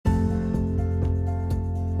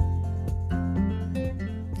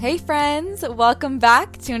Hey friends, welcome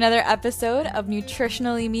back to another episode of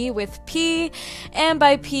Nutritionally Me with P, and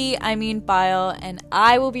by P I mean bile, and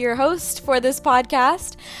I will be your host for this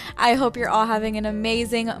podcast. I hope you're all having an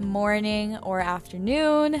amazing morning or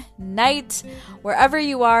afternoon, night, wherever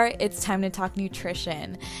you are. It's time to talk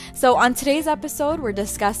nutrition. So on today's episode, we're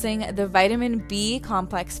discussing the vitamin B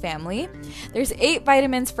complex family. There's 8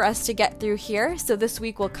 vitamins for us to get through here, so this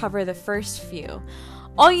week we'll cover the first few.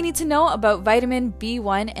 All you need to know about vitamin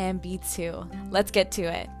B1 and B2. Let's get to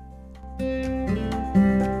it.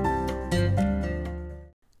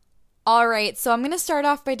 Alright, so I'm going to start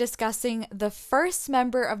off by discussing the first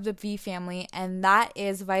member of the B family, and that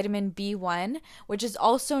is vitamin B1, which is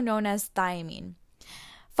also known as thiamine.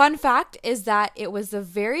 Fun fact is that it was the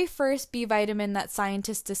very first B vitamin that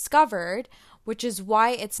scientists discovered, which is why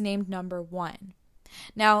it's named number 1.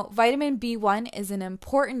 Now, vitamin B1 is an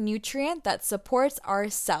important nutrient that supports our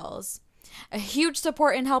cells. A huge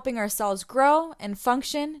support in helping our cells grow and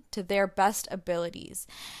function to their best abilities.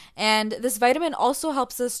 And this vitamin also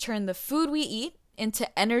helps us turn the food we eat into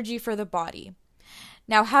energy for the body.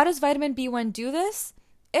 Now, how does vitamin B1 do this?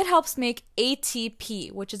 It helps make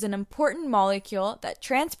ATP, which is an important molecule that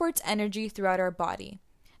transports energy throughout our body.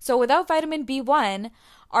 So without vitamin B1,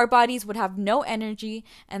 our bodies would have no energy,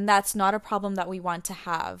 and that's not a problem that we want to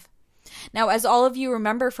have. Now, as all of you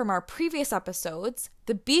remember from our previous episodes,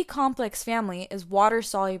 the B complex family is water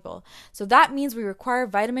soluble, so that means we require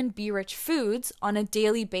vitamin B-rich foods on a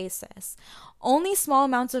daily basis. Only small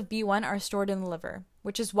amounts of B1 are stored in the liver,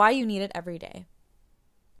 which is why you need it every day.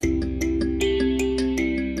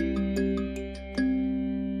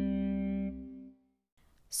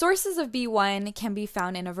 Sources of B1 can be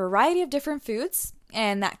found in a variety of different foods,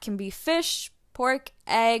 and that can be fish, pork,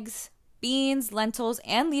 eggs, beans, lentils,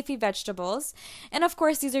 and leafy vegetables. And of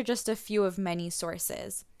course, these are just a few of many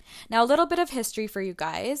sources. Now, a little bit of history for you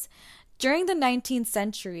guys. During the 19th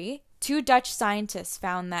century, 2 Dutch scientists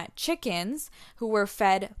found that chickens who were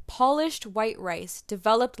fed polished white rice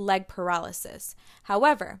developed leg paralysis.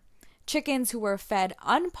 However, chickens who were fed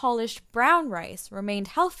unpolished brown rice remained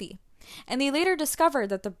healthy. And they later discovered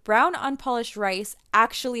that the brown unpolished rice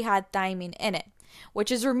actually had thiamine in it, which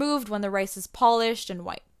is removed when the rice is polished and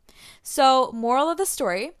white. So, moral of the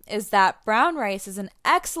story is that brown rice is an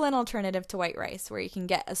excellent alternative to white rice, where you can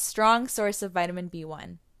get a strong source of vitamin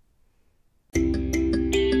B1.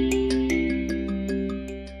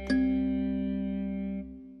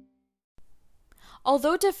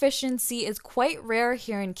 Although deficiency is quite rare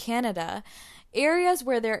here in Canada, areas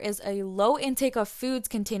where there is a low intake of foods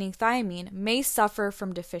containing thiamine may suffer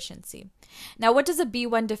from deficiency. Now, what does a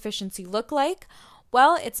B1 deficiency look like?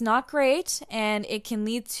 Well, it's not great, and it can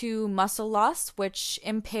lead to muscle loss, which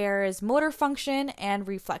impairs motor function and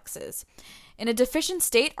reflexes. In a deficient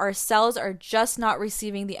state, our cells are just not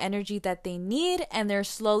receiving the energy that they need, and they're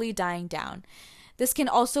slowly dying down. This can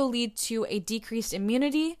also lead to a decreased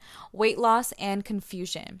immunity, weight loss, and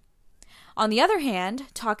confusion. On the other hand,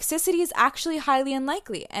 toxicity is actually highly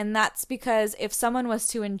unlikely, and that's because if someone was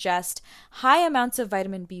to ingest high amounts of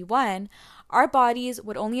vitamin B1, our bodies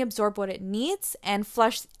would only absorb what it needs and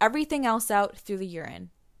flush everything else out through the urine.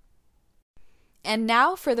 And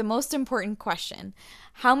now for the most important question: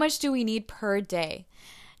 how much do we need per day?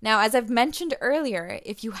 Now, as I've mentioned earlier,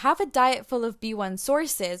 if you have a diet full of B1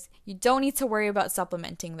 sources, you don't need to worry about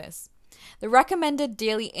supplementing this. The recommended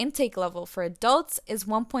daily intake level for adults is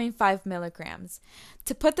 1.5 milligrams.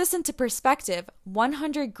 To put this into perspective,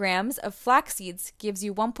 100 grams of flax seeds gives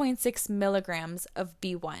you 1.6 milligrams of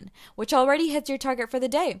B1, which already hits your target for the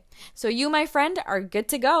day. So you, my friend, are good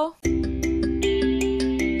to go.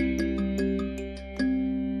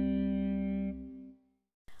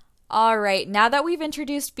 Alright, now that we've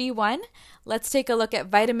introduced B1, let's take a look at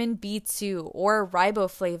vitamin B2, or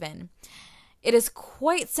riboflavin. It is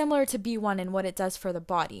quite similar to B1 in what it does for the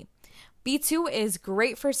body. B2 is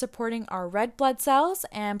great for supporting our red blood cells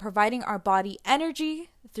and providing our body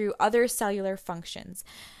energy through other cellular functions.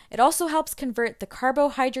 It also helps convert the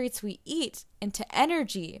carbohydrates we eat into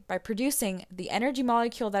energy by producing the energy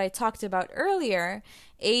molecule that I talked about earlier,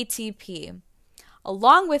 ATP.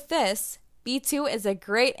 Along with this, B2 is a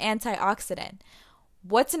great antioxidant.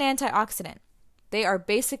 What's an antioxidant? They are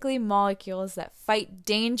basically molecules that fight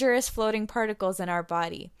dangerous floating particles in our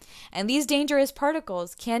body. And these dangerous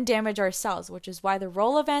particles can damage our cells, which is why the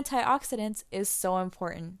role of antioxidants is so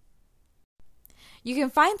important. You can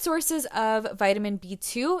find sources of vitamin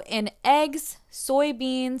B2 in eggs,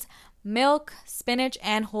 soybeans, milk, spinach,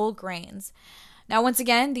 and whole grains. Now, once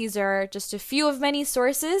again, these are just a few of many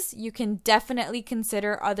sources. You can definitely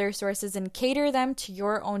consider other sources and cater them to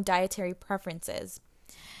your own dietary preferences.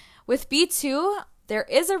 With B2, There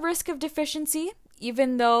is a risk of deficiency,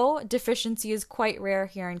 even though deficiency is quite rare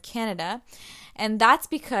here in Canada. And that's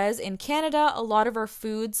because in Canada, a lot of our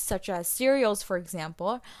foods, such as cereals, for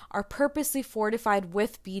example, are purposely fortified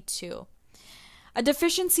with B2. A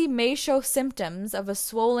deficiency may show symptoms of a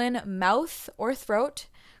swollen mouth or throat,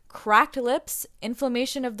 cracked lips,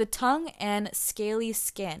 inflammation of the tongue, and scaly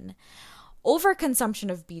skin. Overconsumption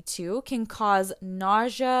of B2 can cause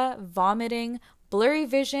nausea, vomiting, blurry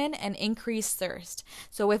vision, and increased thirst.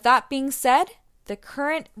 So with that being said, the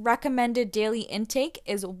current recommended daily intake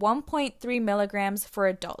is 1.3 milligrams for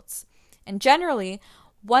adults. And generally,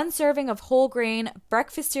 one serving of whole grain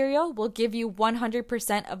breakfast cereal will give you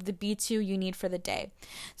 100% of the B2 you need for the day.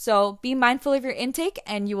 So be mindful of your intake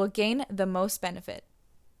and you will gain the most benefit.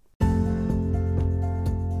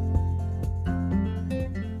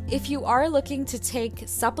 If you are looking to take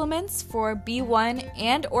supplements for B1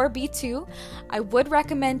 and or B2, I would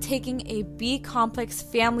recommend taking a B complex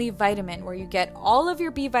family vitamin where you get all of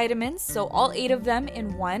your B vitamins, so all 8 of them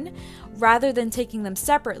in one, rather than taking them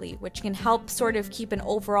separately, which can help sort of keep an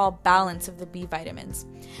overall balance of the B vitamins.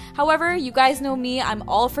 However, you guys know me, I'm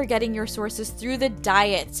all for getting your sources through the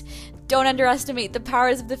diet. Don't underestimate the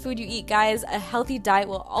powers of the food you eat, guys. A healthy diet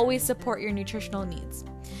will always support your nutritional needs.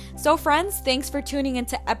 So friends, thanks for tuning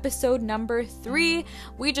into episode number 3.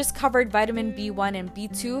 We just covered vitamin B1 and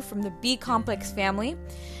B2 from the B complex family.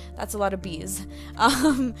 That's a lot of B's.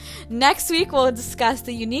 Next week, we'll discuss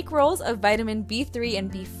the unique roles of vitamin B3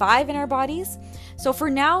 and B5 in our bodies. So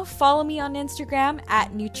for now, follow me on Instagram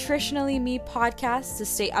at Nutritionally Me Podcast to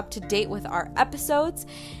stay up to date with our episodes.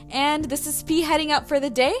 And this is P heading out for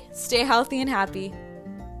the day. Stay healthy and happy.